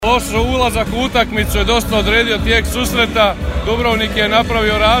ulazak u utakmicu je dosta odredio tijek susreta. Dubrovnik je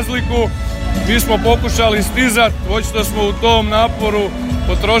napravio razliku, mi smo pokušali stizati, očito smo u tom naporu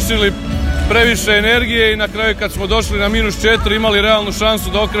potrošili previše energije i na kraju kad smo došli na -4 imali realnu šansu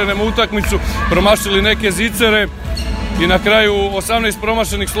da okrenemo utakmicu, promašili neke zicere i na kraju 18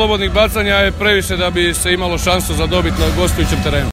 promašenih slobodnih bacanja je previše da bi se imalo šansu za dobit na gostujućem terenu.